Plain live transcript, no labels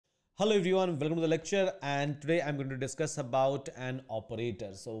Hello everyone, welcome to the lecture, and today I'm going to discuss about an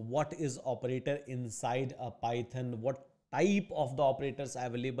operator. So what is operator inside a Python? What type of the operators are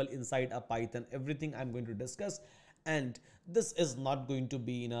available inside a Python? Everything I'm going to discuss, and this is not going to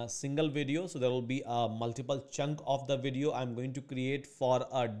be in a single video, so there will be a multiple chunk of the video I'm going to create for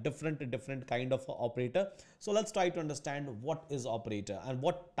a different kind of operator. So let's try to understand what is operator and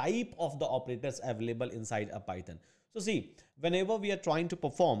what type of the operators available inside a Python. So see, whenever we are trying to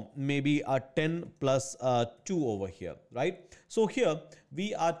perform maybe a 10 plus 2 over here, right? So here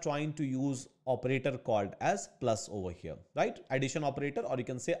we are trying to use operator called as plus over here, right? Addition operator, or you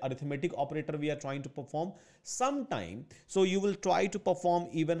can say arithmetic operator we are trying to perform sometime. So you will try to perform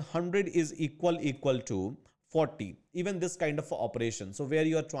even 100 is equal to 40, even this kind of operation. So where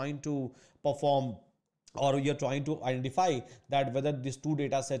you are trying to perform, or you're trying to identify that whether these two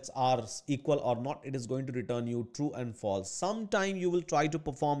data sets are equal or not, it is going to return you true and false. Sometime you will try to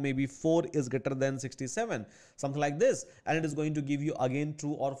perform maybe 4 is greater than 67, something like this, and it is going to give you again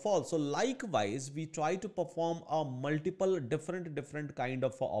true or false. So likewise, we try to perform a multiple different kind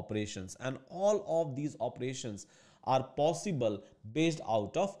of operations, and all of these operations are possible based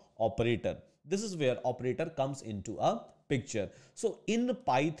out of operator. This is where operator comes into a picture. So in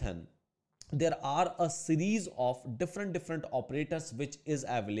Python, there are a series of different operators which is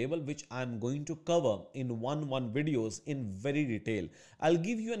available, which I'm going to cover in one videos in very detail. I'll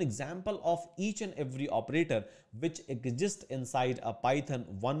give you an example of each and every operator which exists inside a Python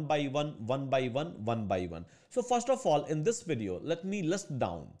one by one. So first of all, in this video, let me list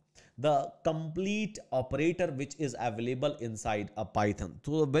down the complete operator which is available inside a Python.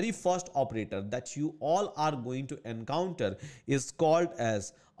 So the very first operator that you all are going to encounter is called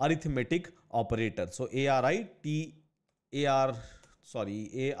as arithmetic operator. So arithmetic,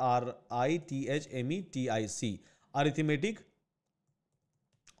 arithmetic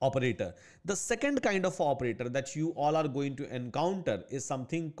operator. The second kind of operator that you all are going to encounter is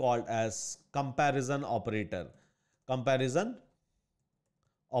something called as comparison operator. Comparison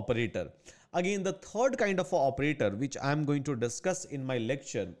operator. Again, the third kind of operator which I am going to discuss in my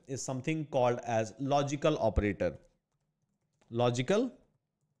lecture is something called as logical operator. Logical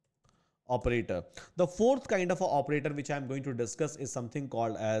operator. The fourth kind of operator which I am going to discuss is something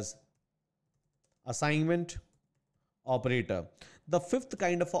called as assignment operator. The fifth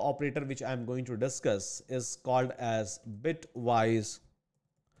kind of operator which I am going to discuss is called as bitwise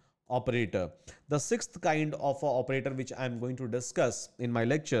operator. The sixth kind of operator which I am going to discuss in my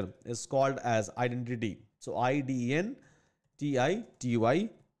lecture is called as identity. So IDENTITY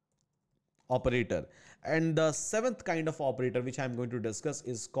operator. And the seventh kind of operator which I am going to discuss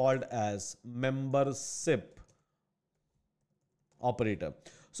is called as membership operator.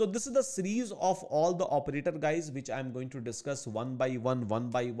 So this is the series of all the operator guys which I am going to discuss one by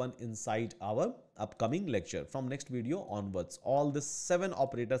one inside our upcoming lecture. From next video onwards, all the 7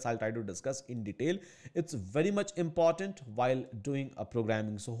 operators I'll try to discuss in detail. It's very much important while doing a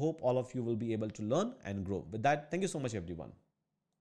programming. So hope all of you will be able to learn and grow. With that, thank you so much everyone.